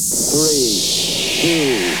3,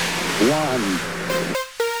 2, 1.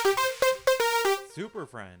 Super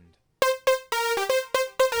Friend.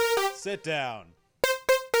 Sit down.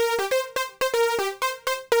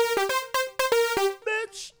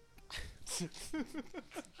 Bitch.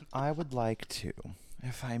 I would like to,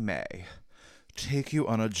 if I may, take you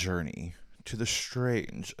on a journey to the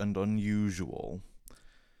strange and unusual.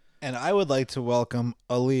 And I would like to welcome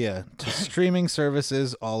Aaliyah to streaming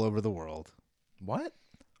services all over the world. What?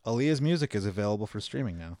 Aaliyah's music is available for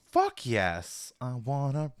streaming now. Fuck yes. I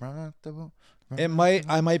wanna rock the world.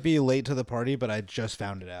 I might be late to the party, but I just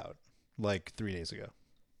found it out like 3 days ago.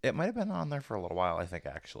 It might have been on there for a little while, I think,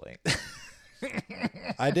 actually.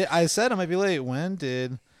 I said I might be late. When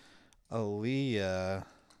did Aaliyah?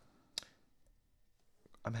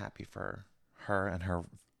 I'm happy for her and her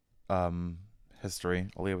history.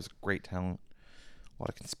 Aaliyah was a great talent. A lot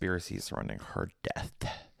of conspiracies surrounding her death.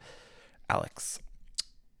 Alex,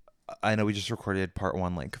 I know we just recorded part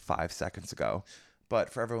 1 like 5 seconds ago, but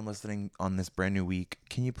for everyone listening on this brand new week,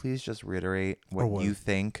 can you please just reiterate what you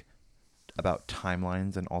think about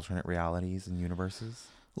timelines and alternate realities and universes?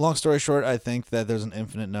 Long story short, I think that there's an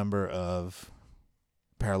infinite number of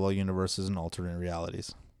parallel universes and alternate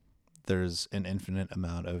realities. There's an infinite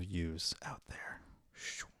amount of yous out there.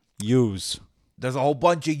 Yous. There's a whole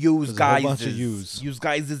bunch of yous, There's guys. a whole bunch of yous. Yous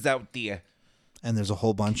guys is out there. And there's a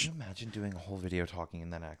whole bunch. Can you imagine doing a whole video talking in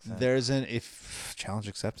that accent? There's challenge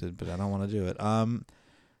accepted, but I don't want to do it.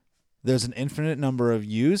 There's an infinite number of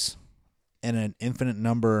yous and an infinite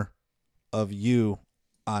number of you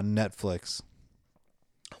on Netflix.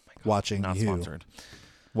 Oh my God. Watching Not you. sponsored.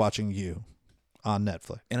 Watching you on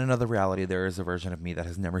Netflix. In another reality, there is a version of me that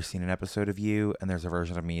has never seen an episode of You, and there's a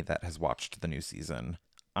version of me that has watched the new season.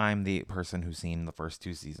 I'm the person who's seen the first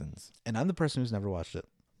 2 seasons. And I'm the person who's never watched it.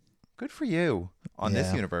 Good for you. On this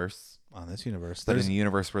Yeah. universe. On this universe. But in the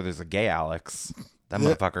universe where there's a gay Alex, that Yeah.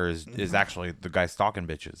 motherfucker is actually the guy stalking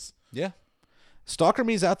bitches. Yeah. Stalker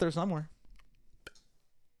me's out there somewhere.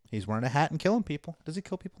 He's wearing a hat and killing people. Does he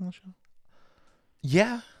kill people in the show?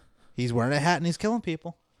 Yeah. He's wearing a hat and he's killing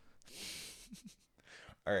people.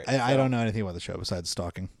 All right. I don't know anything about the show besides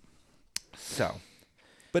stalking. So,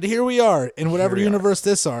 But here we are in whatever Here we universe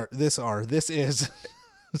this is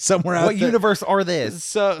somewhere out what there. universe are this?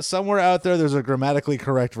 So somewhere out there, there's a grammatically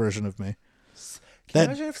correct version of me. Can you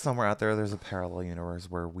imagine if somewhere out there there's a parallel universe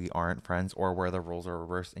where we aren't friends or where the roles are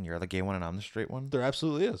reversed and you're the gay one and I'm the straight one? There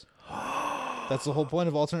absolutely is. That's the whole point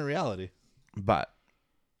of alternate reality, But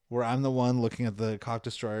where I'm the one looking at the cock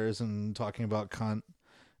destroyers and talking about cunt,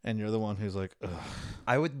 and you're the one who's like, ugh.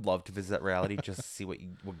 I would love to visit that reality just to see what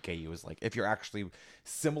gay you is like. If you're actually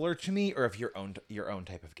similar to me or if you're your own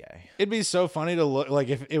type of gay. It'd be so funny to look like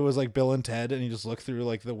if it was like Bill and Ted and you just look through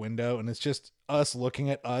like the window and it's just us looking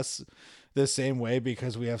at us the same way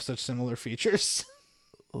because we have such similar features.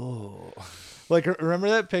 Oh. Like, remember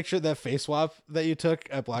that picture, that face swap that you took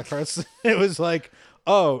at Black Hearts? It was like,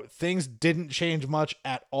 oh, things didn't change much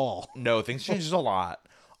at all. No, things changes a lot.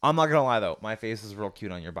 I'm not gonna lie though, my face is real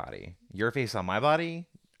cute on your body. Your face on my body,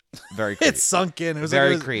 very creep. It's sunk in. It was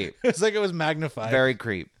Very like creep. It was like it was magnified. Very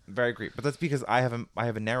creep. Very creep. But that's because I have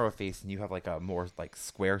a narrow face and you have like a more like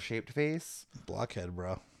square shaped face. Blockhead,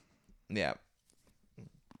 bro. Yeah.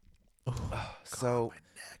 So,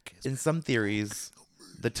 in some theories,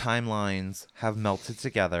 the timelines have melted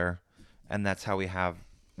together, and that's how we have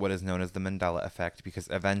what is known as the Mandela effect, because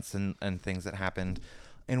events and things that happened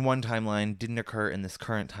in one timeline didn't occur in this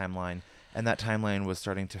current timeline, and that timeline was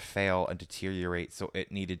starting to fail and deteriorate, so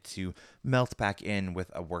it needed to melt back in with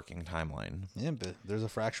a working timeline. Yeah, but there's a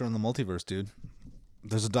fracture in the multiverse, dude.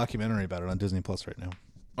 There's a documentary about it on Disney Plus right now.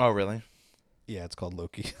 Oh, really? Yeah, it's called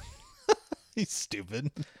Loki. He's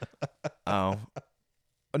stupid. Oh.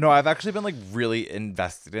 No, I've actually been like really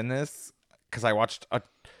invested in this because I watched a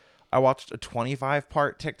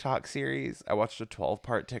 25-part TikTok series, I watched a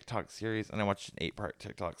 12-part TikTok series, and I watched an 8-part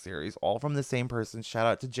TikTok series, all from the same person. Shout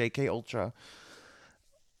out to JK Ultra.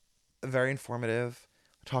 Very informative,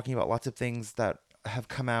 talking about lots of things that have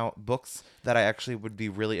come out, books that I actually would be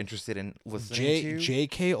really interested in listening to.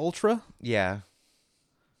 JK Ultra? Yeah,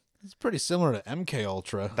 It's pretty similar to MK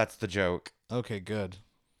Ultra. that's the joke. Okay, good.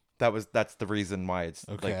 That's the reason why it's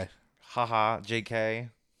Okay. like, haha, JK,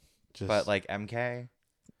 Just, but like MK.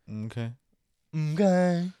 okay.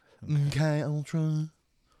 Okay, Ultra.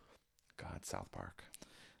 God, South Park.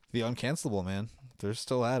 The Uncancelable, man. They're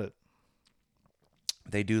still at it.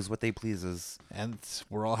 They do's what they pleases. And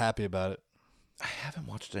we're all happy about it. I haven't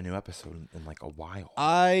watched a new episode in like a while.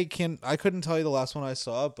 I couldn't tell you the last one I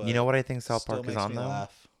saw, but You know what I think South still Park is makes on me though?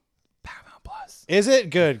 laugh. Paramount Plus. Is it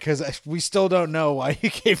good? Because we still don't know why you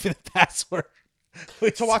gave me the password.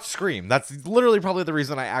 To watch Scream. That's literally probably the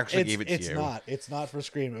reason I actually gave it to it's you. not. It's not for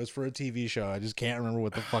Scream. It was for a TV show. I just can't remember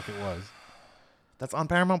what the fuck it was. That's on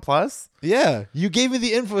Paramount Plus? Yeah, you gave me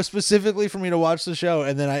the info specifically for me to watch the show,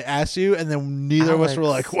 and then I asked you, and then neither of us were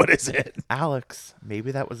Alex. like, "What is it?" Alex,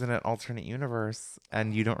 maybe that was in an alternate universe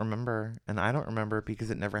and you don't remember and I don't remember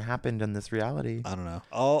because it never happened in this reality. I don't know.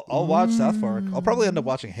 I'll watch South Park. I'll probably end up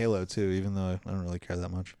watching Halo too, even though I don't really care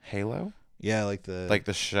that much. Halo? Yeah, like the Like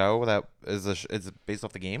the show that is it's based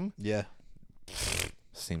off the game? yeah.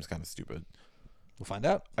 Seems kind of stupid. We'll find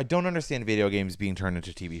out. I don't understand video games being turned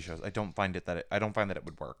into TV shows. I don't find that it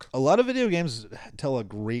would work. A lot of video games tell a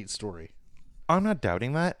great story. I'm not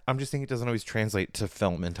doubting that. I'm just thinking it doesn't always translate to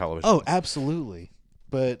film and television. Oh, absolutely.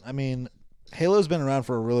 But I mean, Halo's been around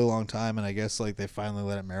for a really long time, and I guess like they finally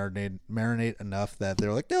let it marinate enough that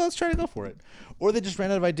they're like, "Yeah, let's try to go for it." Or they just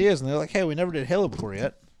ran out of ideas, and they're like, "Hey, we never did Halo before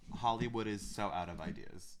yet." Hollywood is so out of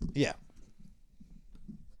ideas. Yeah.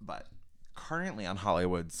 But currently on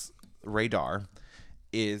Hollywood's radar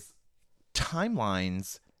is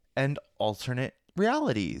timelines and alternate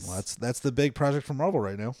realities. Well, that's the big project for Marvel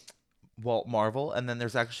right now. Well, Marvel, and then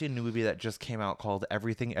there's actually a new movie that just came out called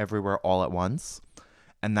Everything Everywhere All at Once.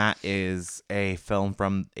 And that is a film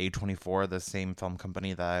from A24, the same film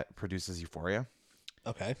company that produces Euphoria.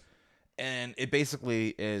 Okay. And it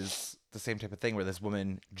basically is the same type of thing where this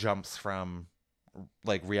woman jumps from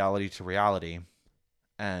like reality to reality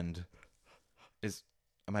and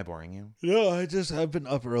am I boring you? Yeah, I've been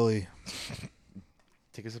up early.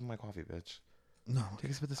 Take a sip of my coffee, bitch. No,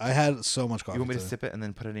 Take a sip of this. I had so much coffee. You want me to today. sip it and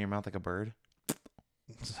then put it in your mouth like a bird?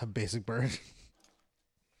 It's a basic bird.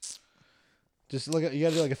 Just look at you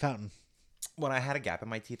gotta do like a fountain. When I had a gap in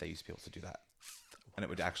my teeth, I used to be able to do that. And it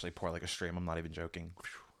would actually pour like a stream. I'm not even joking.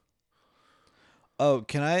 Oh,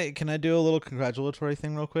 can I do a little congratulatory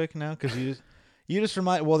thing real quick now? Because you just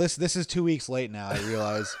remind. Well, this is 2 weeks late now. I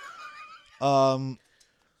realize. I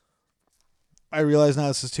realize now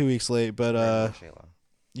this is 2 weeks late, but Shayla.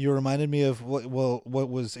 you reminded me of what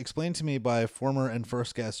was explained to me by former and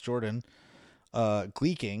first guest Jordan,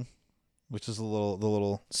 gleeking, which is the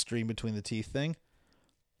little stream between the teeth thing.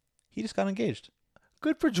 He just got engaged.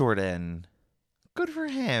 Good for Jordan. Good for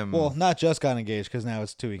him. Well, not just got engaged because now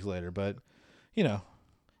it's 2 weeks later, but you know,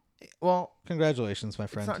 well, congratulations, my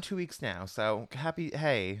friend. it's not 2 weeks now, so happy.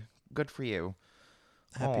 Hey, good for you.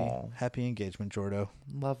 Aw. Happy engagement, Jordo.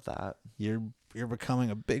 Love that. You're becoming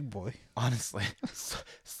a big boy. Honestly,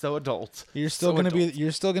 so adult. You're still So gonna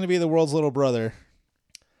adult. be the world's little brother,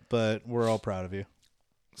 but we're all proud of you.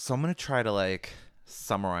 So I'm gonna try to like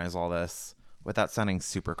summarize all this without sounding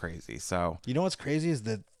super crazy. So You know what's crazy is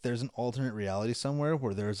that there's an alternate reality somewhere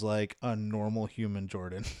where there's like a normal human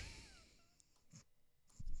Jordan.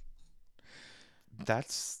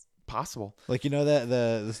 that's possible. Like, you know that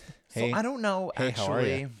hey, So I don't know. Hey, how are ya?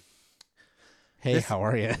 Actually, hey, this- how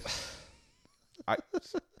are you? I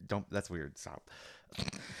don't. That's weird. Stop.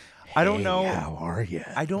 I don't know. How are you?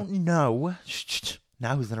 I don't know. Shh.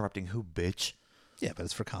 Now who's interrupting who, bitch? Yeah, but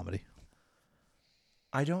it's for comedy.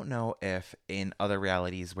 I don't know if in other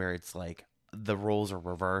realities where it's like the roles are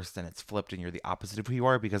reversed and it's flipped and you're the opposite of who you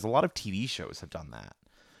are, because a lot of TV shows have done that,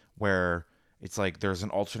 where it's like there's an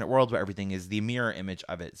alternate world where everything is the mirror image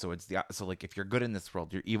of it. So so like if you're good in this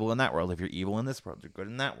world, you're evil in that world. If you're evil in this world, you're good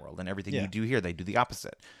in that world. And everything Yeah. you do here, they do the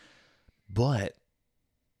opposite. But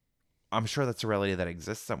I'm sure that's a reality that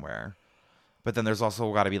exists somewhere. But then there's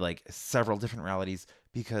also got to be like several different realities,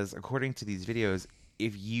 because according to these videos,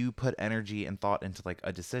 if you put energy and thought into like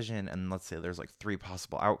a decision, and let's say there's like 3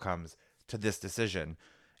 possible outcomes to this decision,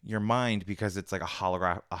 your mind, because it's like a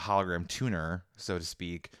hologram tuner, so to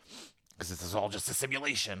speak, because this is all just a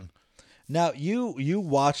simulation. Now, you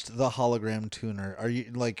watched the hologram tuner. Are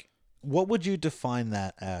you like, what would you define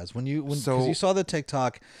that as? Because you saw the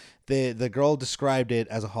TikTok, the girl described it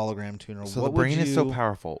as a hologram tuner. So what the brain would is so you-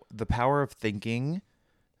 powerful. The power of thinking,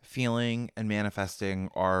 feeling, and manifesting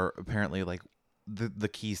are apparently like the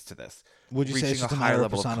keys to this. Would you say reaching it's just a a high matter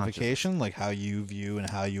of level of personification, like how you view and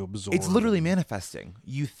how you absorb? It's literally manifesting.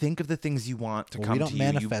 You think of the things you want to Well, come we don't to you.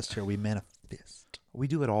 manifest here. We manifest. We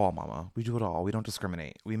do it all, mama. We do it all. We don't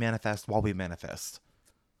discriminate. We manifest while we manifest.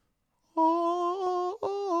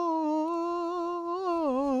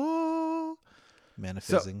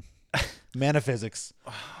 Manifising. Manaphysics.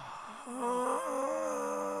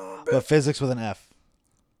 But physics with an F.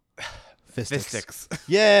 Fistics. Fistics.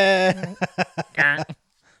 Yeah.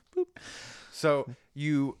 So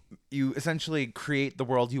you essentially create the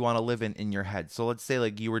world you want to live in your head. So let's say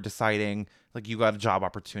like you were deciding, like you got a job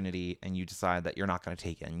opportunity and you decide that you're not going to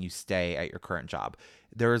take it and you stay at your current job.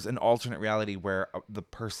 There's an alternate reality where the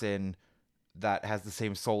person that has the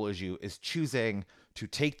same soul as you is choosing to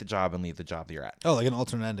take the job and leave the job that you're at. Oh, like an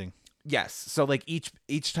alternate ending. Yes. So like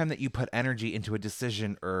each time that you put energy into a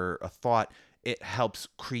decision or a thought, it helps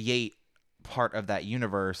create part of that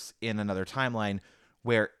universe in another timeline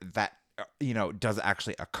where that does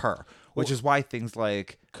actually occur, which is why things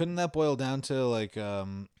like Couldn't that boil down to like I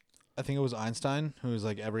think it was Einstein who was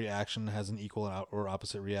like every action has an equal or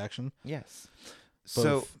opposite reaction, yes.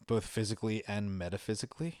 both physically and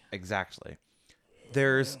metaphysically. Exactly.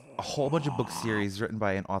 There's a whole bunch of book series written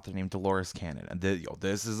by an author named Dolores Cannon, and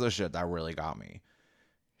this is the shit that really got me.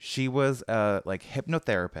 She was a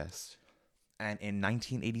hypnotherapist, and in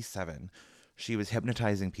 1987, she was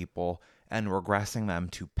hypnotizing people and regressing them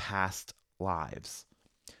to past lives.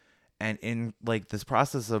 And in this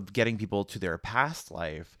process of getting people to their past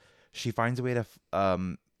life, she finds a way to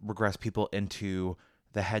regress people into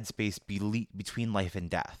the headspace between life and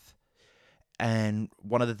death. And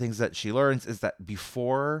one of the things that she learns is that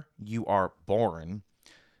before you are born,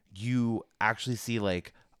 you actually see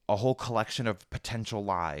a whole collection of potential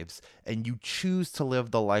lives, and you choose to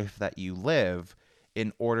live the life that you live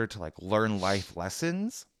in order to learn life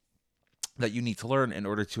lessons that you need to learn in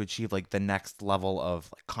order to achieve the next level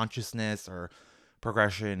of consciousness or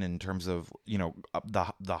progression in terms of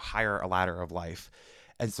the higher ladder of life.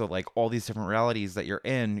 And so all these different realities that you're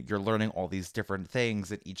in, you're learning all these different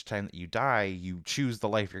things, and each time that you die, you choose the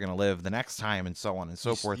life you're going to live the next time, and so on and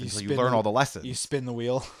so forth, until you learn all the lessons. You spin the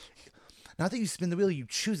wheel. Not that you spin the wheel, you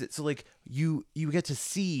choose it. So you get to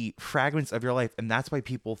see fragments of your life, and that's why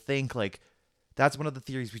people think that's one of the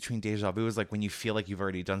theories between deja vu is when you feel like you've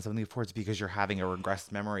already done something before, it's because you're having a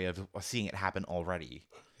regressed memory of seeing it happen already.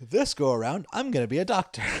 This go around, I'm going to be a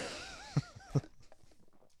doctor.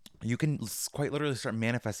 You can quite literally start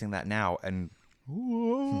manifesting that now, and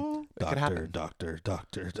it could happen. Doctor.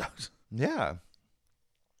 Yeah.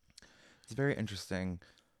 It's very interesting,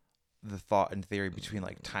 the thought and theory between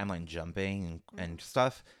timeline jumping and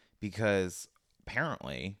stuff, because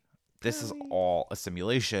apparently this is all a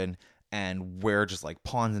simulation, and we're just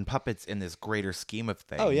pawns and puppets in this greater scheme of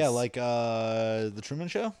things. Oh yeah, the Truman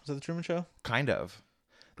Show? Is that the Truman Show? Kind of.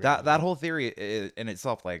 That whole theory in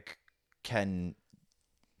itself can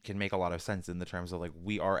make a lot of sense in the terms of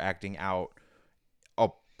we are acting out a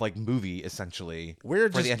movie essentially for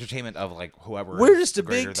the entertainment of whoever. We're just a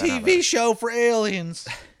greater big than TV others. show for aliens.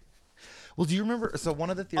 Well, do you remember? So one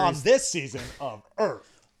of the theories On this season of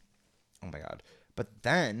Earth. Oh my god! But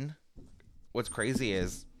then, what's crazy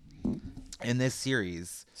is in this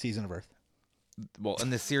series, Season of Earth. well, in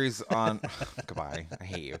this series on goodbye, I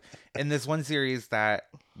hate you. In this one series that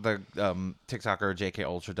the TikToker JK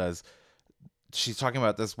Ultra does, she's talking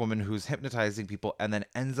about this woman who's hypnotizing people and then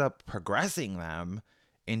ends up progressing them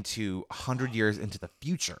into 100 years into the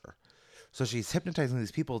future. So she's hypnotizing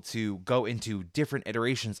these people to go into different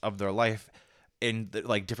iterations of their life in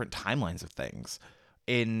different timelines of things.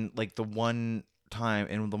 In the one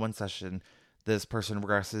session, this person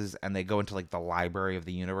regresses and they go into the library of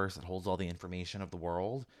the universe that holds all the information of the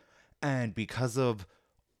world. And because of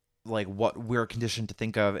what we're conditioned to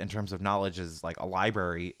think of in terms of knowledge is a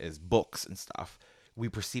library is books and stuff, we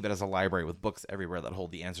perceive it as a library with books everywhere that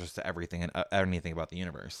hold the answers to everything and anything about the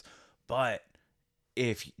universe. But do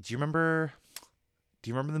you remember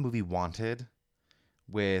the movie Wanted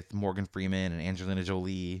with Morgan Freeman and Angelina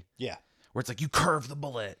Jolie? Yeah. Where it's you curve the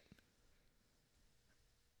bullet.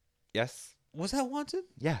 Yes? Was that Wanted?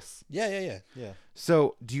 Yes. Yeah.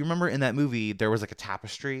 So, do you remember in that movie there was a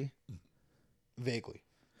tapestry? Vaguely.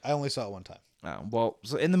 I only saw it one time. Oh, well,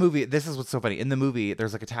 so in the movie, this is what's so funny. In the movie,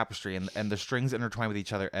 there's a tapestry and the strings intertwine with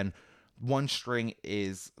each other, and one string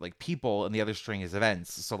is people and the other string is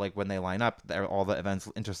events. So when they line up, all the events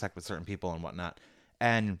intersect with certain people and whatnot.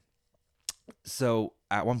 And so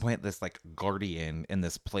at one point, this guardian in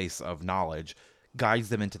this place of knowledge guides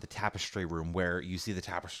them into the tapestry room where you see the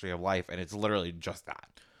tapestry of life, and it's literally just that.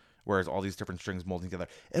 Whereas all these different strings molding together.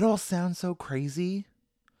 It all sounds so crazy,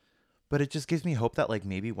 but it just gives me hope that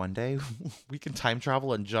maybe one day we can time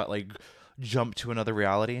travel and jump to another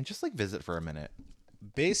reality and just visit for a minute.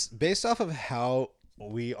 Based off of how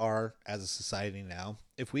we are as a society now,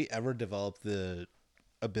 if we ever develop the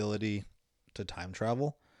ability to time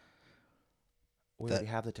travel, We already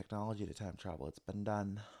have the technology to time travel. It's been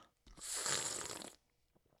done.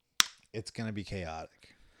 It's gonna be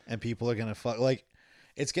chaotic, and people are gonna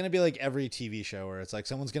it's gonna be every TV show where it's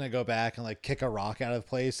someone's gonna go back and kick a rock out of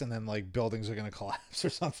place, and then buildings are gonna collapse or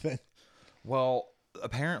something. Well,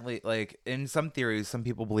 apparently, in some theories, some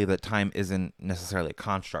people believe that time isn't necessarily a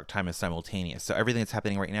construct. Time is simultaneous. So everything that's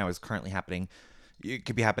happening right now is currently happening. It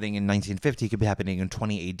could be happening in 1950. It could be happening in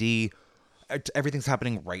 20 AD. everything's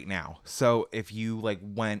happening right now. So if you like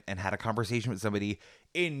went and had a conversation with somebody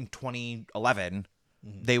in 2011,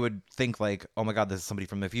 they would think like, oh my God, this is somebody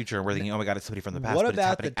from the future. And we're thinking, oh my God, it's somebody from the past. What but it's about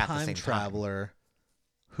happening the at the time same time. traveler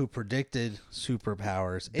who predicted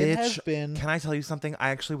superpowers? It has Bitch, been. Can I tell you something? I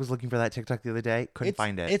actually was looking for that TikTok the other day. Couldn't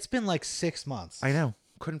find it. It's been like 6 months. I know.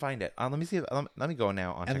 Couldn't find it. Let me see. Let me go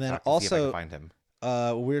now on And TikTok then to see if I also- can find him.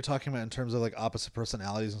 We were talking about in terms of like opposite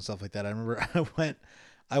personalities and stuff like that. I remember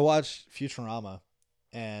I watched Futurama,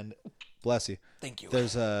 and bless you. Thank you.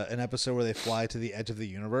 There's an episode where they fly to the edge of the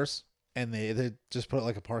universe, and they just put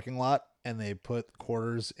like a parking lot, and they put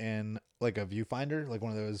quarters in like a viewfinder, like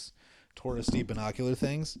one of those touristy binocular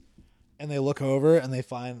things, and they look over and they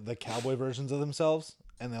find the cowboy versions of themselves,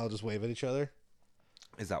 and they all just wave at each other.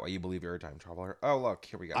 Is that why you believe you're a time traveler? Oh, look,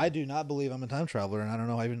 here we go. I do not believe I'm a time traveler, and I don't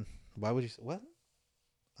know even why would you what?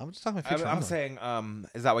 I'm just talking about Futurama. I'm saying,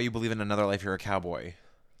 is that why you believe in another life you're a cowboy?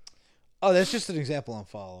 Oh, that's just an example I'm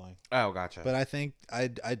following. Oh, gotcha. But I think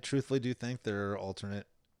I truthfully do think there are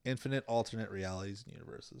infinite alternate realities and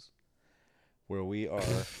universes where we are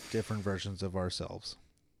different versions of ourselves.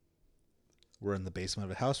 We're in the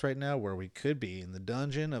basement of a house right now, where we could be in the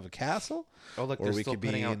dungeon of a castle. Oh, look, or they're we still could be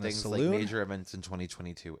putting out in the things like saloon. major events in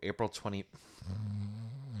 2022. April 20.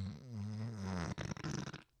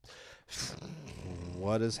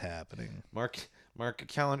 What is happening? Mark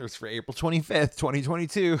calendars for April 25th,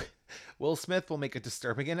 2022. Will Smith will make a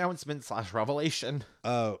disturbing announcement / revelation.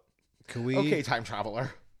 Oh, could we? Okay, time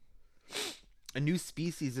traveler. A new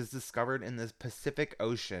species is discovered in the Pacific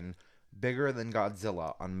Ocean, bigger than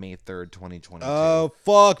Godzilla, on May 3rd, 2022. Oh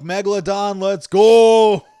fuck, Megalodon! Let's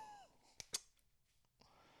go.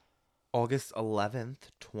 August 11th,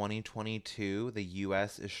 2022, the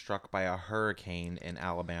U.S. is struck by a hurricane in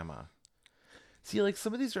Alabama. See, like,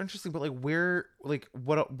 some of these are interesting, but, like, where, like,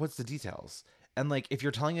 what's the details? And, like, if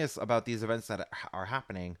you're telling us about these events that are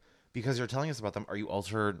happening, because you're telling us about them, are you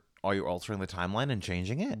altering the timeline and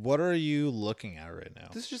changing it? What are you looking at right now?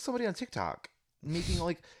 This is just somebody on TikTok making,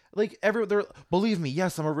 they're, believe me,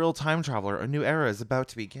 yes, I'm a real time traveler. A new era is about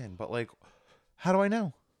to begin, but, like, how do I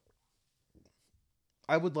know?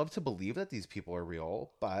 I would love to believe that these people are real,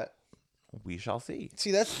 but we shall see. See,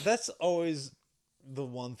 that's always the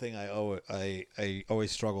one thing I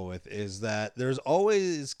always struggle with, is that there's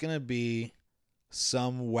always gonna be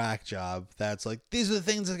some whack job that's like, these are the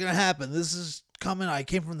things that are gonna happen. This is coming. I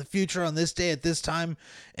came from the future on this day at this time.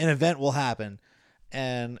 An event will happen,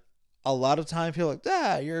 and a lot of time people are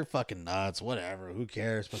like, you're fucking nuts. Whatever. Who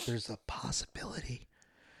cares? But there's a possibility.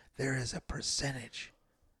 There is a percentage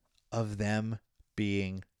of them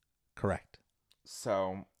being correct.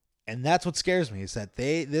 So, and that's what scares me, is that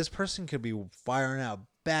this person could be firing out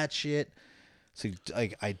batshit,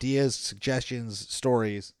 like ideas, suggestions,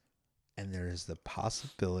 stories, and there is the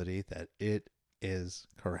possibility that it is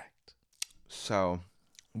correct. So,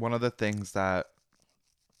 one of the things that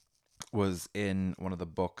was in one of the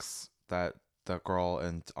books that the girl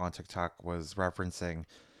on TikTok was referencing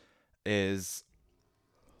is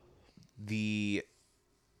the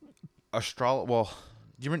Well,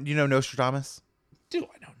 you know Nostradamus? Do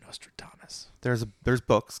I know Nostradamus? There's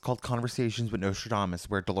books called Conversations with Nostradamus,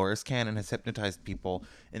 where Dolores Cannon has hypnotized people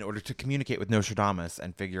in order to communicate with Nostradamus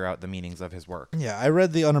and figure out the meanings of his work. Yeah, I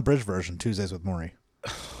read the unabridged version, Tuesdays with Maury.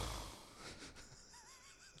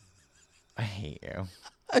 I hate you.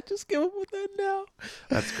 I just came up with that now.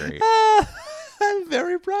 That's great. I'm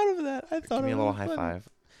very proud of that. I thought Give me it a little was high funny. five.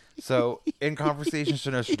 So, in Conversations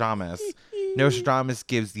to Nostradamus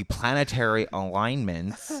gives the planetary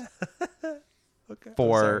alignments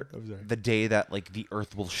for I'm sorry. the day that, like, the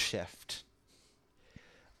Earth will shift.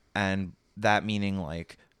 And that meaning,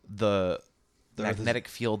 like, the The Earth is- magnetic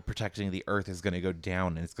field protecting the Earth is going to go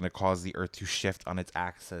down, and it's going to cause the Earth to shift on its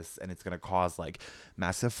axis, and it's going to cause, like,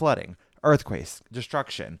 massive flooding, earthquakes,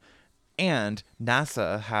 destruction. And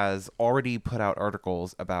NASA has already put out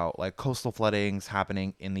articles about, like, coastal floodings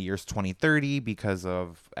happening in the years 2030 because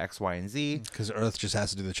of X, Y, and Z. Because Earth just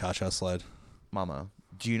has to do the cha-cha slide. Mama,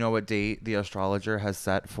 do you know what date the astrologer has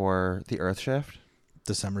set for the Earth shift?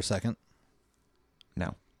 December 2nd.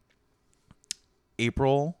 No.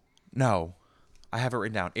 No. I have it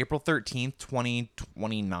written down. April 13th,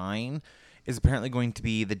 2029 is apparently going to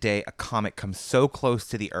be the day a comet comes so close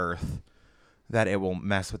to the Earth that it will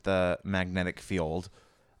mess with the magnetic field.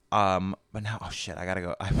 But now, oh shit, I gotta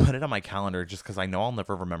go. I put it on my calendar just because I know I'll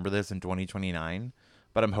never remember this in 2029.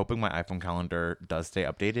 But I'm hoping my iPhone calendar does stay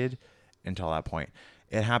updated until that point.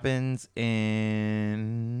 It happens in,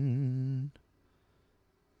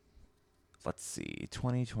 let's see,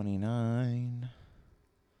 2029.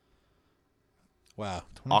 Wow.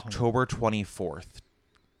 October 24th,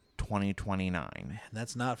 2029. And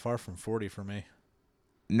that's not far from 40 for me.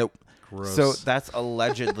 Nope. Gross. So that's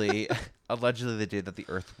allegedly the day that the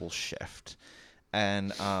Earth will shift,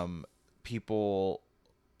 and people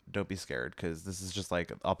don't be scared because this is just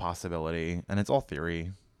like a possibility, and it's all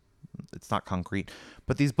theory. It's not concrete.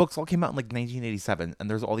 But these books all came out in like 1987, and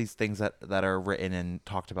there's all these things that are written and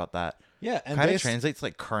talked about that. Yeah, and kind of translates to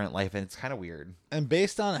like current life, and it's kind of weird. And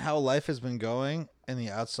based on how life has been going in the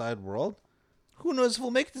outside world, who knows if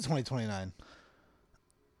we'll make it to 2029?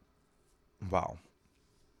 Wow.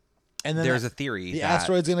 And then There's a theory the that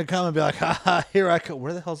asteroid's going to come and be like, ha, here I come.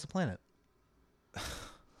 Where the hell's the planet?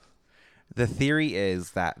 the theory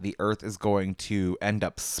is that the Earth is going to end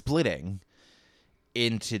up splitting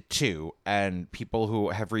into two, and people who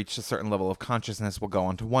have reached a certain level of consciousness will go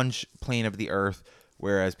onto one plane of the Earth,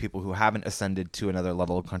 whereas people who haven't ascended to another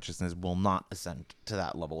level of consciousness will not ascend to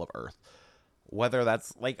that level of Earth. Whether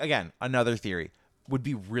that's, like, again, another theory. Would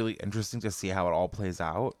be really interesting to see how it all plays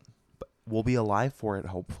out, but we'll be alive for it,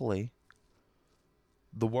 hopefully.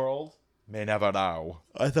 The world may never know.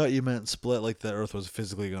 I thought you meant split, like the Earth was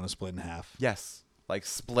physically going to split in half. Yes. Like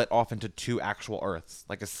split off into two actual Earths.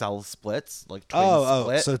 Like a cell splits. Like twins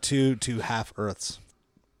split. So two half Earths.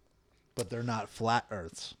 But they're not flat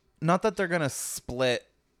Earths. Not that they're going to split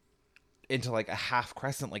into like a half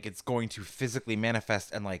crescent. Like it's going to physically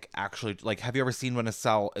manifest and like actually, like, have you ever seen when a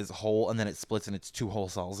cell is whole and then it splits and it's two whole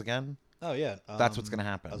cells again? Oh, yeah. That's what's going to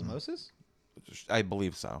happen. Osmosis? I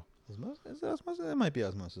believe so. Osmosis? Is it osmosis? It might be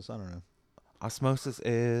osmosis. I don't know. Osmosis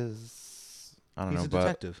is... I don't know, He's a but...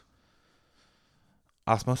 detective.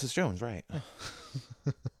 Osmosis Jones, right.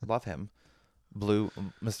 Love him.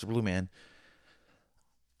 Mr. Blue Man.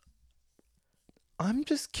 I'm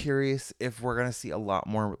just curious if we're going to see a lot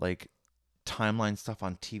more, like, timeline stuff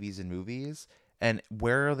on TVs and movies. And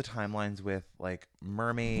where are the timelines with, like,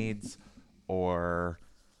 mermaids or,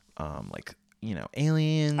 like, you know,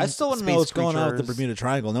 aliens? I still want to know what's going on with the Bermuda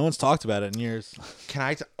Triangle. No one's talked about it in years. Can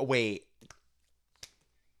I... wait.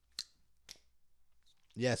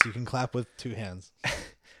 Yes, you can clap with two hands.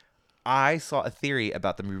 I saw a theory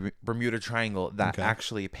about the Bermuda Triangle that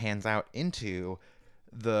actually pans out into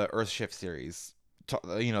the Earthshift series.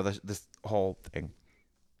 You know, this whole thing.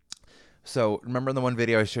 So remember in the one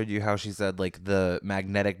video I showed you how she said like the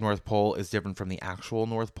magnetic North Pole is different from the actual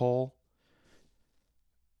North Pole?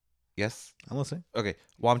 Yes? I'm listening. Okay.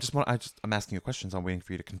 Well, I'm asking you questions. I'm waiting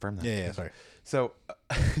for you to confirm that. Yeah, sorry. So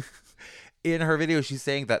in her video, she's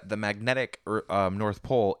saying that the magnetic North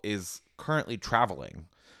Pole is currently traveling.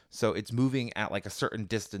 So it's moving at like a certain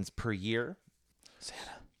distance per year.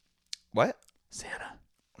 Santa. What? Santa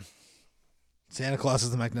Claus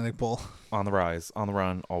is the magnetic pole. On the rise, on the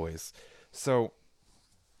run, always. So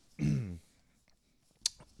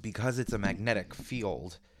because it's a magnetic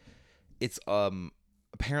field, it's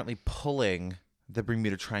apparently pulling the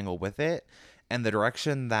Bermuda Triangle with it. And the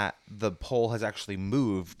direction that the pole has actually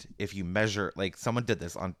moved, if you measure, like someone did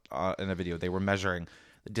this on in a video, they were measuring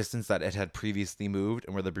the distance that it had previously moved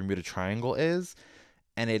and where the Bermuda Triangle is,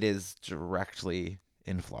 and it is directly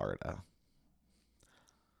in Florida.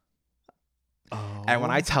 Oh, and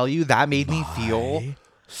when I tell you, that made me feel my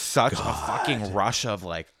such a God. fucking rush of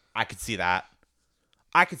like, I could see that.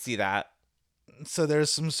 So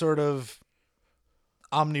there's some sort of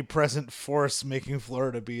omnipresent force making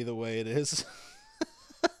Florida be the way it is.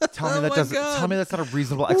 Tell me Oh that my doesn't. God. Tell me that's not a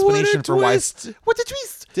reasonable explanation for why. What a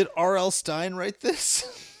twist! Did R.L. Stein write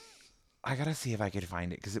this? I gotta see if I could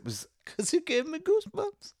find it because it was Because it gave me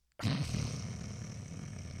goosebumps.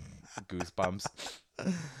 Goosebumps.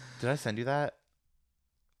 Did I send you that?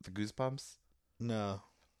 The Goosebumps? No.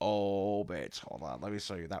 Oh, bitch. Hold on. Let me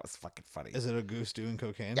show you. That was fucking funny. Is it a goose doing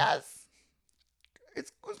cocaine? Yes.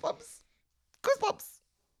 It's Goosebumps. Goosebumps.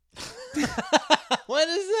 What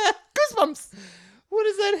is that? Goosebumps. What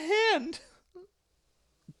is that hand?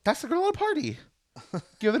 That's the girl at a party.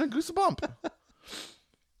 Giving a goosebump.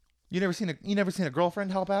 You never seen a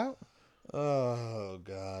girlfriend help out? Oh,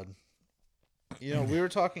 God. You know, we were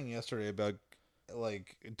talking yesterday about,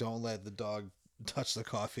 like, don't let the dog touch the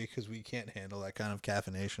coffee because we can't handle that kind of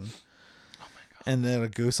caffeination. Oh, my God. And then a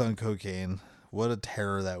goose on cocaine. What a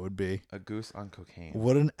terror that would be. A goose on cocaine.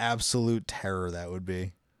 What an absolute terror that would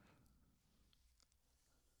be.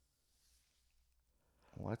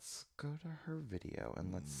 Let's go to her video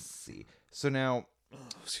and let's see. So now,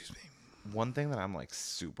 Excuse me. one thing that I'm like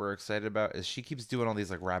super excited about is she keeps doing all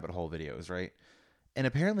these like rabbit hole videos, right? And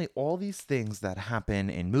apparently all these things that happen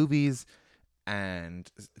in movies and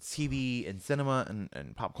TV and cinema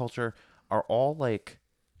and pop culture are all like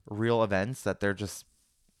real events that they're just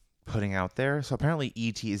putting out there. So apparently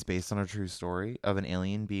E.T. is based on a true story of an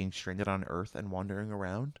alien being stranded on Earth and wandering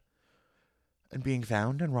around. and being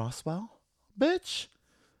found in Roswell? Bitch.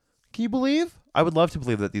 Can you believe? I would love to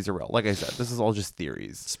believe that these are real. Like I said, this is all just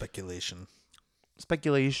theories. Speculation.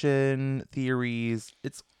 Speculation, theories.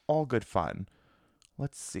 It's all good fun.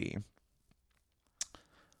 Let's see.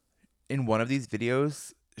 In one of these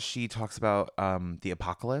videos, she talks about the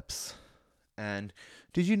apocalypse. And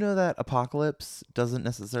did you know that apocalypse doesn't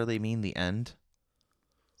necessarily mean the end?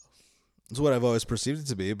 It's what I've always perceived it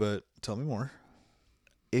to be, but tell me more.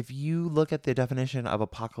 If you look at the definition of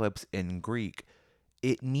apocalypse in Greek,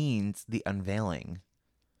 it means the unveiling.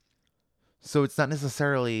 So it's not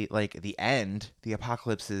necessarily like the end. The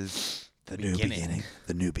apocalypse is The new beginning.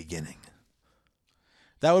 The new beginning.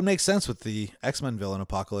 That would make sense with the X-Men villain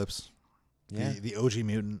Apocalypse. Yeah. The OG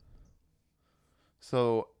mutant.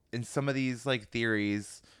 So in some of these like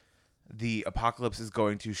theories, the apocalypse is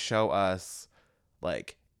going to show us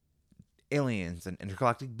like aliens and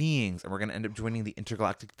intergalactic beings, and we're going to end up joining the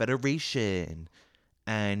Intergalactic Federation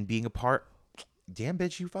and being a part. Damn,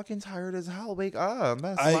 bitch, you fucking tired as hell. Wake up. I'm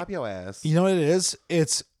going to slap your ass. You know what it is?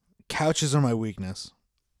 It's couches are my weakness.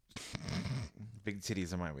 Big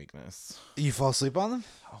titties are my weakness. You fall asleep on them?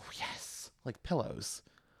 Oh, yes. Like pillows.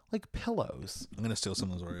 Like pillows. I'm going to steal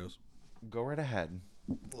some of those Oreos. Go right ahead.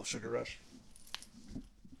 A little sugar rush.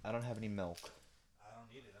 I don't have any milk. I don't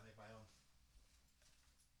need it. I make my own.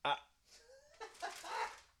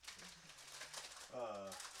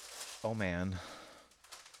 Oh, man.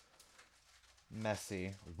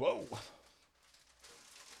 Messy. Whoa.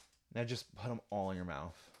 Now just put them all in your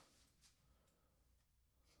mouth.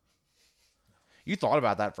 You thought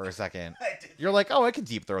about that for a second. I did. You're like, oh, I could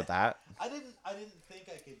deep throat that. I didn't think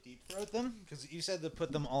I could deep throat them because you said to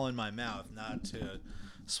put them all in my mouth, not to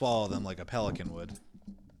swallow them like a pelican would.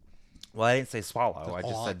 Well, I didn't say swallow. I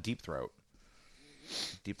just Oh. said deep throat.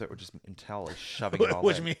 Deep throat would just entail like shoving it all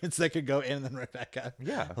Which in. means they could go in and then right back out.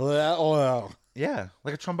 Yeah. Oh, Yeah,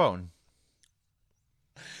 like a trombone.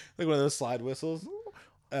 like one of those slide whistles.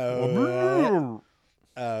 You You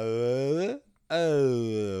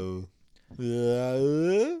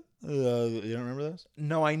don't remember those?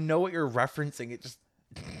 No, I know what you're referencing. It just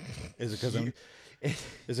Is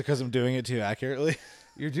it because I'm doing it too accurately?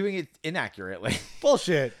 you're doing it inaccurately.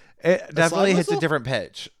 Bullshit. It definitely hits a whistle? different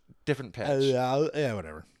pitch. Different pitch. Yeah,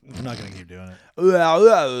 whatever. I'm not gonna keep doing it.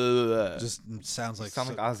 It Just sounds like sounds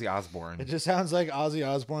like Ozzy Osbourne. it just sounds like Ozzy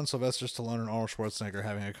Osbourne, Sylvester Stallone, and Arnold Schwarzenegger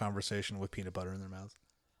having a conversation with peanut butter in their mouths.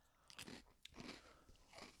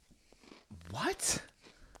 What?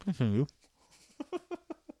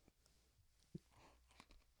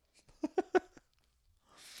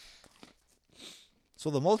 So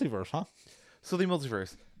the multiverse, huh? So the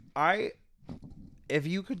multiverse. If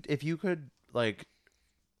you could like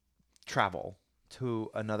travel to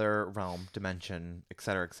another realm, dimension,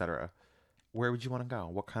 etc., where would you want to go?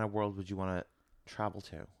 What kind of world would you want to travel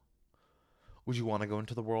to? Would you want to go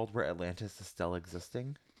into the world where Atlantis is still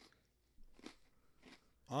existing?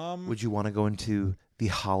 Would you want to go into the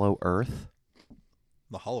Hollow Earth?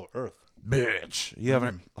 The Hollow Earth. Bitch, you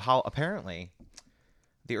haven't. Apparently,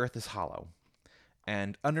 the Earth is hollow,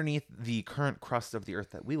 and underneath the current crust of the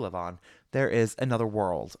Earth that we live on, there is another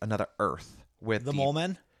world, another Earth with The mole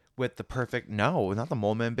men? with the perfect. No, not the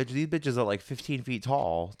mole men, bitch. These bitches are like 15 feet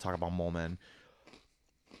tall. Talk about mole men.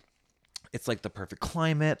 It's like the perfect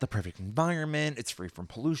climate, the perfect environment. It's free from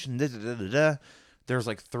pollution. Da, da, da, da, da. There's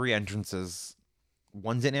like 3 entrances.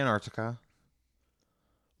 One's in Antarctica.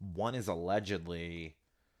 One is allegedly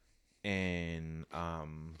in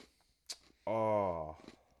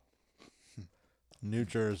New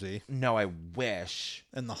Jersey. no, I wish.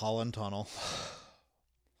 In the Holland Tunnel.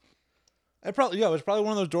 It was probably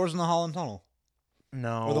one of those doors in the Holland Tunnel.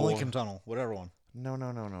 No. Or the Lincoln Tunnel. Whatever one. No.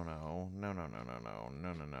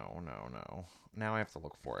 Now I have to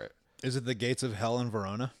look for it. Is it the gates of hell in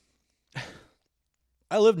Verona?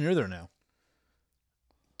 I live near there now.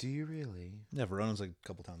 Do you really? Yeah, Verona's like a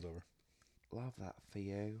couple towns over. Love that for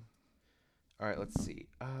you. All right, let's see.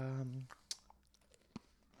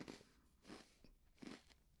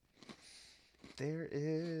 There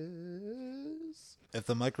is. If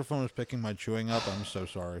the microphone is picking my chewing up, I'm so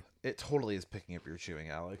sorry. It totally is picking up your chewing,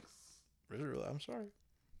 Alex. Really? I'm sorry.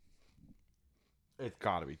 It's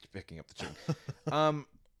got to be picking up the chewing.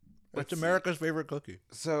 It's America's favorite cookie.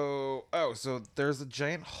 So there's a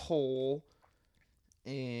giant hole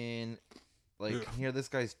in like near this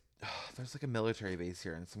guy's. There's like a military base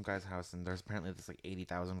here in some guy's house, and there's apparently this like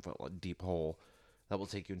 80,000 foot deep hole that will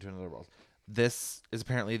take you into another world. This is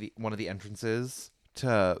apparently one of the entrances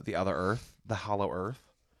to the other Earth, the Hollow Earth.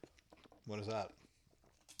 What is that?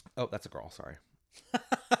 Oh, that's a girl. Sorry.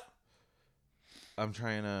 I'm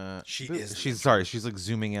trying to. She is. She's sorry. She's like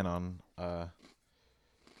zooming in on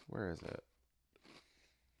Where is it?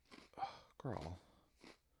 Oh, girl.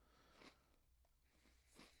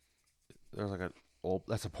 There's like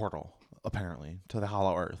that's a portal, apparently, to the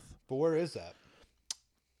Hollow Earth. But where is that?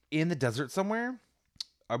 In the desert somewhere.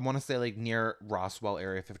 I want to say like near Roswell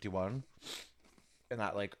Area 51. In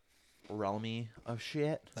that like realmy of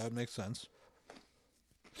shit. That would make sense.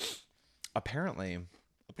 Apparently,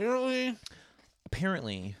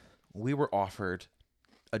 we were offered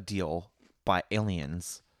a deal by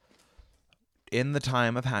aliens in the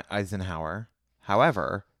time of Eisenhower.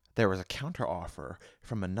 However, there was a counteroffer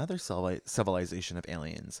from another civilization of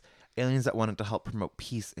aliens that wanted to help promote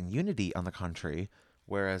peace and unity on the country,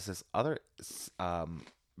 whereas this other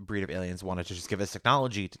breed of aliens wanted to just give us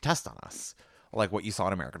technology to test on us, like what you saw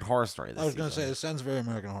in American Horror Story. I was going to say, it sounds very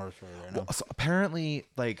American Horror Story right now. Well, so apparently,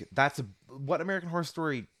 like what American Horror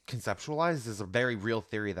Story conceptualized is a very real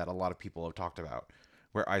theory that a lot of people have talked about,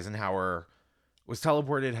 where Eisenhower was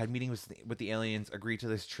teleported, had meetings with the aliens, agreed to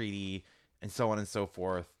this treaty, and so on and so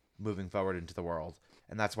forth, moving forward into the world.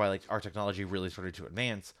 And that's why like our technology really started to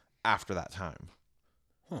advance after that time.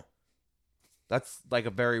 Huh. That's like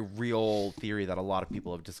a very real theory that a lot of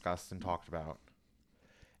people have discussed and talked about.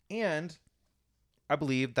 And I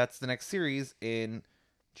believe that's the next series in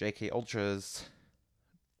J.K. Ultra's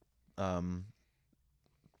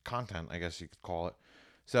content, I guess you could call it.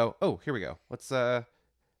 So, here we go. Let's AD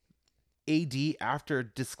after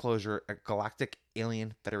disclosure at Galactic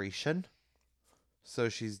Alien Federation. So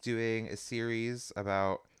she's doing a series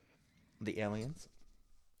about the aliens.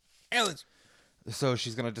 So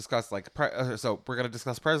she's going to discuss so we're going to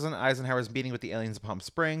discuss President Eisenhower's meeting with the aliens in Palm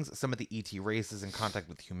Springs, some of the ET races in contact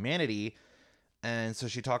with humanity. And so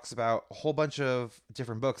she talks about a whole bunch of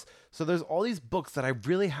different books. So there's all these books that I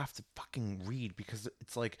really have to fucking read because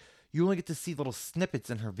it's like you only get to see little snippets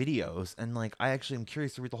in her videos. And like I actually am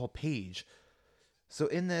curious to read the whole page. So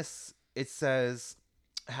in this, it says,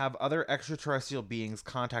 have other extraterrestrial beings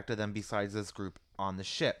contacted them besides this group on the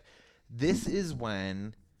ship? This is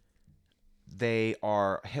when they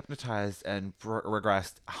are hypnotized and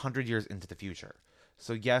regressed 100 years into the future.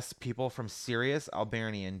 So yes, people from Sirius,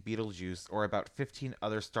 Albarnian, Betelgeuse, or about 15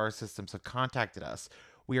 other star systems have contacted us.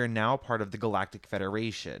 We are now part of the Galactic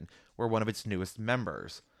Federation. We're one of its newest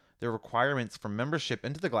members. The requirements for membership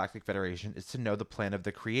into the Galactic Federation is to know the plan of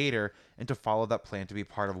the Creator and to follow that plan to be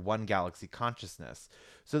part of one galaxy consciousness.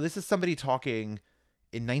 So this is somebody talking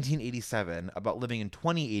in 1987 about living in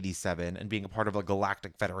 2087 and being a part of a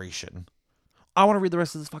Galactic Federation. I want to read the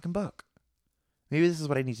rest of this fucking book. Maybe this is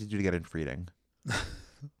what I need to do to get into reading.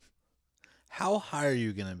 How high are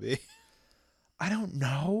you going to be? I don't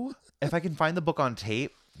know. If I can find the book on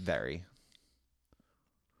tape, very.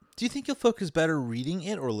 Do you think you'll focus better reading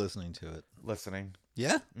it or listening to it? Listening.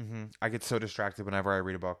 Yeah? Mm-hmm. I get so distracted whenever I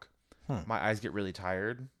read a book. My eyes get really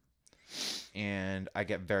tired. And I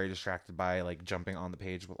get very distracted by like jumping on the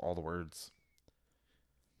page with all the words.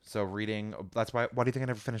 So reading, that's why do you think I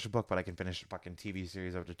never finish a book, but I can finish fucking TV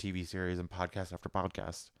series after TV series and podcast after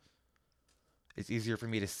podcast? It's easier for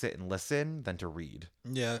me to sit and listen than to read.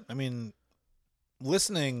 Yeah, I mean,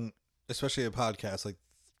 listening, especially a podcast, like,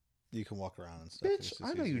 you can walk around and stuff. Bitch,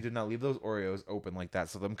 I know you did not leave those Oreos open like that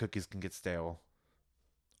so them cookies can get stale.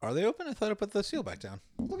 Are they open? I thought I put the seal back down.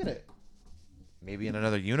 Look at it. Maybe in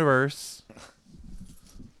another universe.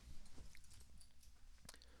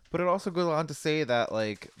 But it also goes on to say that,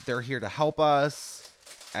 like, they're here to help us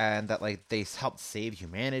and that, like, they helped save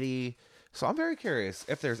humanity. So I'm very curious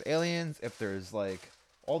if there's aliens, if there's, like,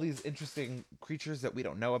 all these interesting creatures that we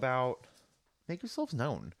don't know about. Make yourselves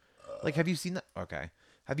known. Like, have you seen that? Okay.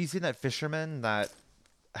 Have you seen that fisherman that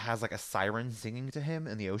has, like, a siren singing to him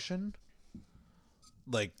in the ocean?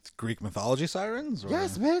 Like Greek mythology sirens? Or?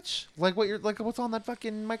 Yes, bitch. Like what's on that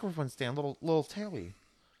fucking microphone stand? Little taily.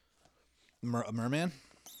 A merman?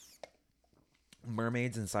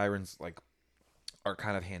 Mermaids and sirens, like, are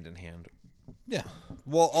kind of hand in hand. Yeah.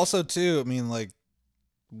 Well, also, too, I mean, like,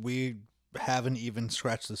 we haven't even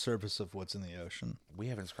scratched the surface of what's in the ocean. We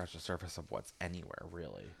haven't scratched the surface of what's anywhere,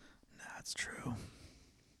 really. That's true.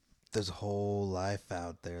 There's a whole life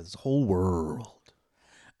out there. There's a whole world.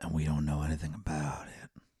 And we don't know anything about it.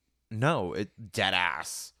 No, dead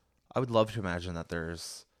ass. I would love to imagine that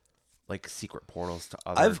there's, like, secret portals to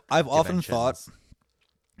other I've often dimensions. thought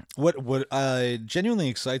what genuinely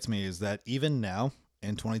excites me is that even now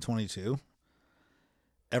in 2022,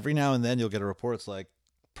 every now and then you'll get a report. It's like,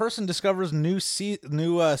 person discovers new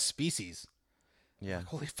species. Yeah. Like,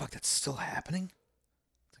 holy fuck, that's still happening.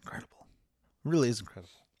 It's incredible. It really is incredible.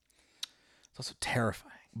 It's also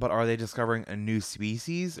terrifying. But are they discovering a new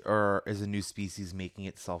species, or is a new species making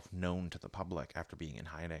itself known to the public after being in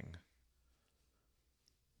hiding?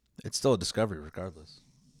 It's still a discovery, regardless.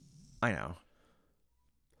 I know.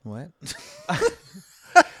 What?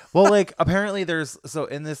 Well, like apparently there's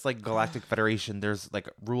in this like galactic federation, there's like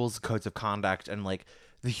rules, codes of conduct, and like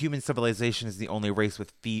the human civilization is the only race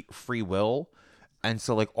with free will, and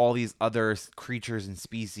so like all these other creatures and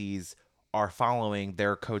species are following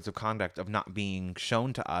their codes of conduct of not being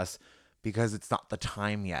shown to us because it's not the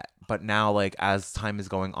time yet. But now, like as time is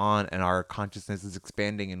going on and our consciousness is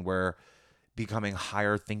expanding and we're becoming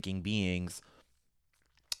higher thinking beings,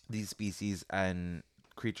 these species and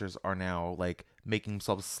creatures are now like making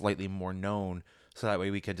themselves slightly more known so that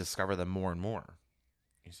way we can discover them more and more.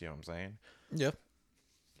 You see what I'm saying? Yeah.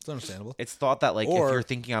 It's understandable. It's thought that like Or- if you're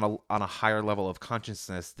thinking on a higher level of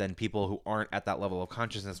consciousness, then people who aren't at that level of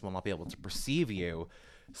consciousness will not be able to perceive you.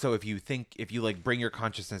 So if you like bring your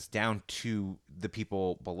consciousness down to the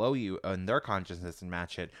people below you and their consciousness and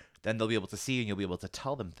match it, then they'll be able to see you and you'll be able to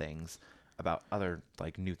tell them things about other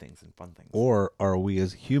like new things and fun things. Or are we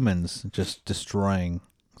as humans just destroying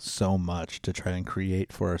so much to try and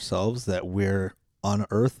create for ourselves that we're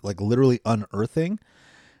literally unearthing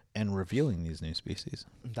and revealing these new species?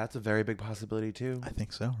 That's a very big possibility too. I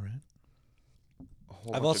think so, right?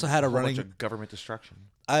 I've also had a whole bunch running- of government destruction.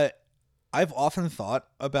 I've often thought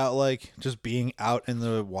about like just being out in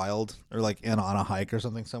the wild or like on a hike or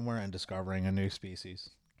something somewhere and discovering a new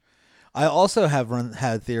species. I also have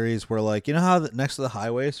had theories where like, you know how next to the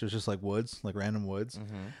highways there's just like woods, like random woods.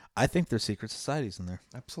 I think there's secret societies in there.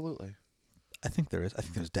 Absolutely. I think there is. I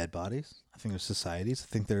think there's dead bodies. I think there's societies.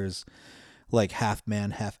 I think there's like half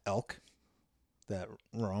man, half elk that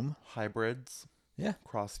roam. Hybrids. Yeah.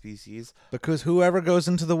 Cross species. Because whoever goes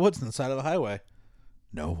into the woods on the side of the highway?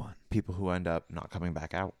 No one. People who end up not coming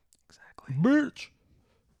back out. Exactly. Bitch.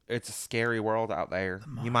 It's a scary world out there.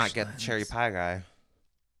 You might get the cherry marshlands. pie guy.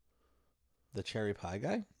 The cherry pie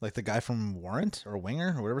guy? Like the guy from Warrant or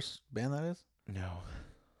Winger or whatever band that is? No.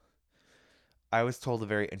 I was told a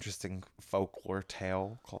very interesting folklore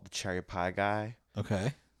tale called the cherry pie guy,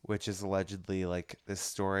 Okay. which is allegedly like this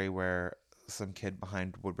story where some kid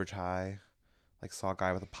behind Woodbridge High like saw a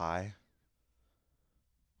guy with a pie.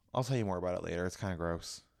 I'll tell you more about it later. It's kind of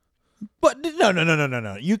gross. But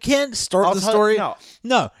no. You can't start I'll the tell- story. no.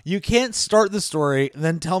 No, you can't start the story and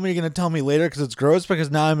then tell me you're going to tell me later because it's gross because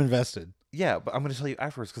now I'm invested. Yeah, but I'm going to tell you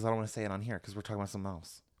afterwards because I don't want to say it on here because we're talking about something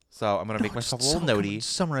else. So I'm going to make No, myself a just little come on, notey.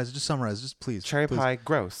 Just summarize. Just please. Cherry please. pie,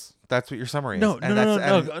 gross. That's what your summary is. No, And no,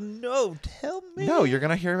 that's- no, and- no. Tell me. No, you're going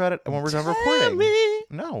to hear about it when we're done Tell recording. me.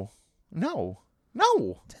 No.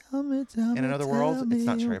 Tell me. In another world, it's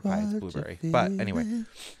not cherry pie, it's blueberry. But anyway.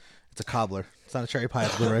 It's a cobbler. It's not a cherry pie.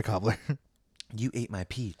 It's a blueberry cobbler. You ate my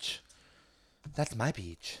peach. That's my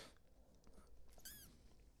peach.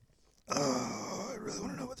 I really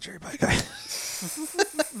want to know about the cherry pie guy.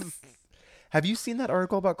 Have you seen that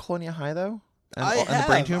article about Colonia High, though? And, I and the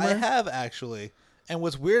brain tumor? have actually. And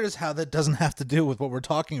what's weird is how that doesn't have to do with what we're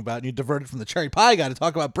talking about. And you diverted from the cherry pie guy to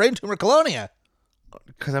talk about brain tumor colonia.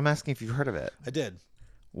 Because I'm asking if you've heard of it. I did.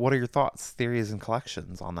 What are your thoughts, theories, and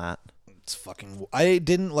collections on that? It's fucking. I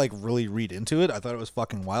didn't like really read into it. I thought it was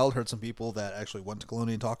fucking wild. Heard some people that actually went to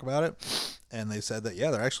Colonia and talk about it, and they said that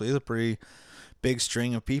yeah, there actually is a pretty big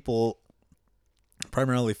string of people,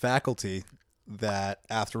 primarily faculty, that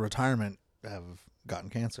after retirement have gotten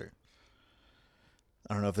cancer.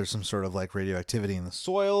 I don't know if there's some sort of like radioactivity in the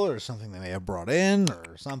soil or something they may have brought in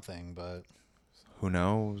or something, but Who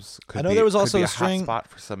knows? I know there was also could be a string- hot spot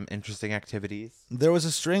for some interesting activities. there was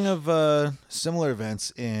a string of similar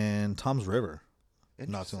events in Tom's River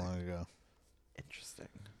not too Interesting. long ago. Interesting.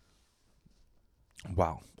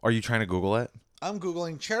 Wow. Are you trying to Google it? I'm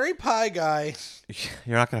Googling cherry pie guy,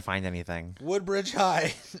 You're not going to find anything. Woodbridge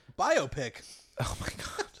High, biopic. Oh, my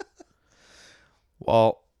God.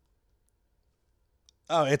 Well,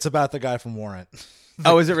 Oh, it's about the guy from Warrant.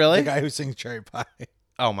 oh, is it really? The guy who sings cherry pie.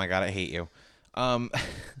 Oh, my God. I hate you.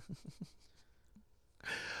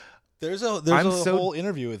 There's a I'm so- whole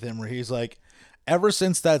interview with him where he's like, ever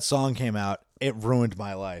since that song came out, it ruined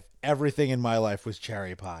my life. Everything in my life was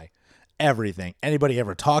cherry pie. Everything. Anybody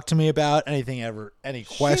ever talked to me about anything ever, any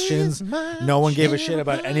questions? No one gave a shit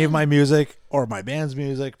about any of my music or my band's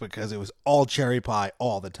music because it was all cherry pie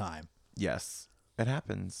all the time. Yes, it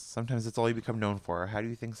happens. Sometimes it's all you become known for. How do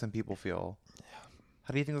you think some people feel?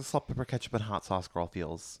 How do you think the salt, pepper, ketchup, and hot sauce girl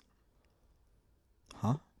feels?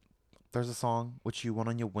 Huh? There's a song, What You Want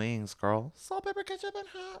on Your Wings, girl. Salt, pepper, ketchup, and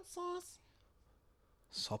hot sauce.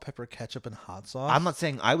 Salt, pepper, ketchup, and hot sauce? I'm not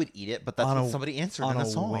saying I would eat it, but that's On what a- somebody answered on in a a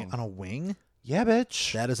song. wing, on a wing? Yeah,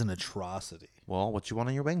 bitch. That is an atrocity. Well, what you want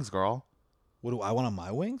on your wings, girl? What do I want on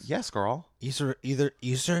my wings? Yes, girl. Easter?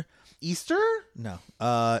 Easter? No.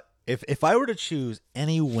 If I were to choose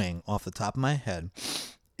any wing off the top of my head,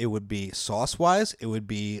 it would be sauce wise. It would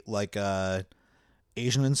be like a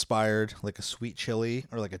Asian inspired, like a sweet chili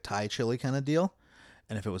or like a Thai chili kind of deal.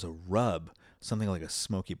 And if it was a rub, something like a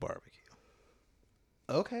smoky barbecue.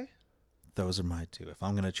 Okay. Those are my two. If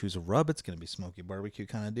I'm gonna choose a rub, it's gonna be smoky barbecue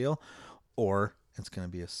kind of deal, or it's gonna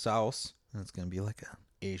be a sauce and it's gonna be like a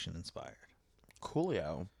Asian inspired.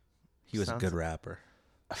 Coolio. He was Sounds- a good rapper.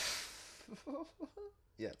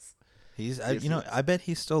 Yes. He's, Yes, he is. I bet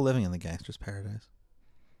he's still living in the gangster's paradise.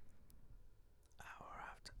 Hour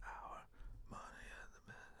after hour, money at the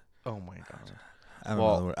bed. Oh my god. I don't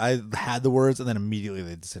Well- know the word. I had the words and then immediately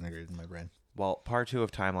they disintegrated in my brain. Well, part 2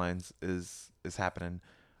 of Timelines is happening.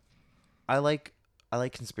 I like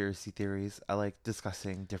conspiracy theories. I like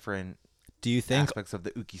discussing different Do you think? aspects of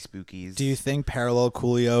the ookie spookies. Do you think Parallel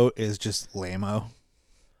Coolio is just lame-o?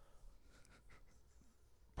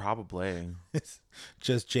 Probably. It's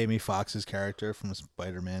just Jamie Foxx's character from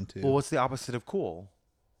Spider-Man 2. Well, what's the opposite of cool?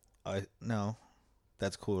 No,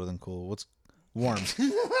 that's cooler than cool. What's warm?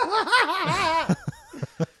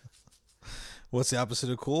 What's the opposite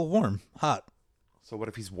of cool? Warm, hot. So what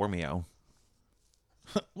if he's Warmio?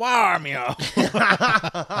 Warm, yo.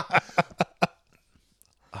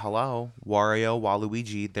 Hello, Wario,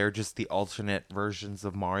 Waluigi. They're just the alternate versions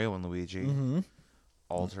of Mario and Luigi. Mm-hmm.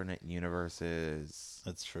 Alternate universes.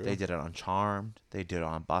 That's true. They did it on Charmed. They did it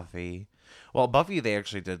on Buffy. Well, Buffy, they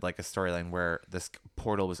actually did like a storyline where this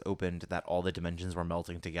portal was opened that all the dimensions were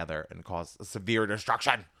melting together and caused a severe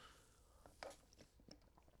destruction.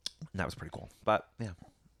 And that was pretty cool. But yeah,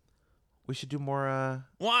 we should do more.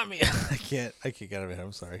 Want me? I can't get out of it.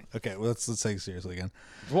 I'm sorry. Okay, well, let's take it seriously again.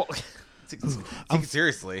 Well, take it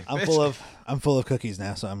seriously. I'm full of cookies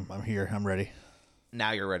now, so I'm here. I'm ready.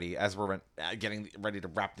 Now you're ready. As we're getting ready to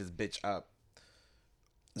wrap this bitch up.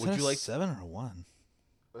 Is Would that you a like? 7 or a 1?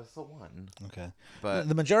 It's the one. Okay. But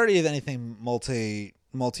The majority of anything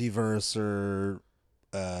multiverse or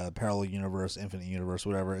parallel universe, infinite universe,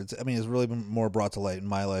 whatever. It's really been more brought to light in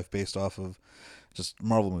my life based off of just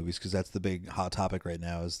Marvel movies, because that's the big hot topic right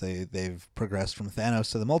now. Is they've progressed from Thanos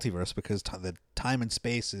to the multiverse because the time and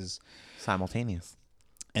space is simultaneous.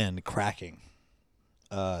 and cracking.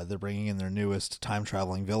 They're bringing in their newest time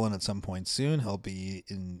traveling villain at some point soon. He'll be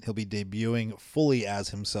debuting fully as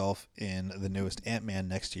himself in the newest Ant-Man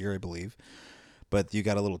next year, I believe. But you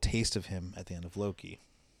got a little taste of him at the end of Loki.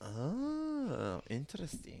 Oh,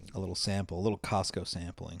 interesting. A little sample, a little Costco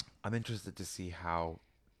sampling. I'm interested to see how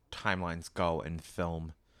timelines go in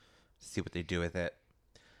film. See what they do with it.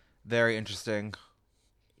 Very interesting.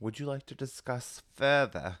 Would you like to discuss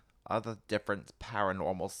further other different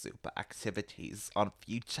paranormal super activities on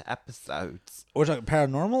future episodes? We're talking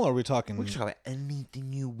paranormal, or are we talking? We can talk about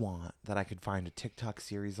anything you want that I could find a TikTok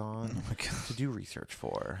series on Oh my God. to do research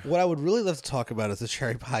for. What I would really love to talk about is the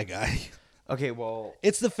cherry pie guy. Okay, well,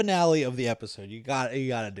 It's the finale of the episode. You got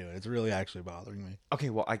to do it. It's really actually bothering me.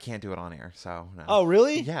 I can't do it on air, so no. Oh,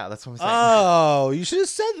 really? Yeah, that's what I'm saying. Oh, you should have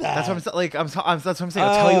said that. That's what I'm saying. Like, that's what I'm saying.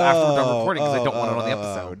 I'll tell you after we're done recording because I don't want it on the oh,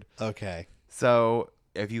 episode. Okay. So,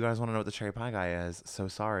 if you guys want to know what the cherry pie guy is, so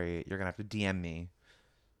sorry, you're gonna have to DM me.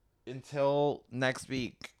 Until next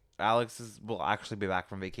week, Alex will actually be back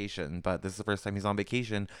from vacation, but this is the first time he's on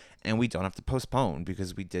vacation, and we don't have to postpone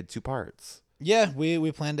because we did 2 parts. Yeah,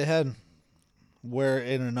 we planned ahead. Where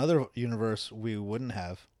in another universe we wouldn't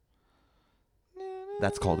have.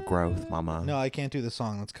 That's called growth, mama. No, I can't do the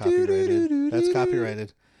song. That's copyrighted. That's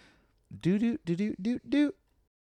copyrighted. Do do do do do do.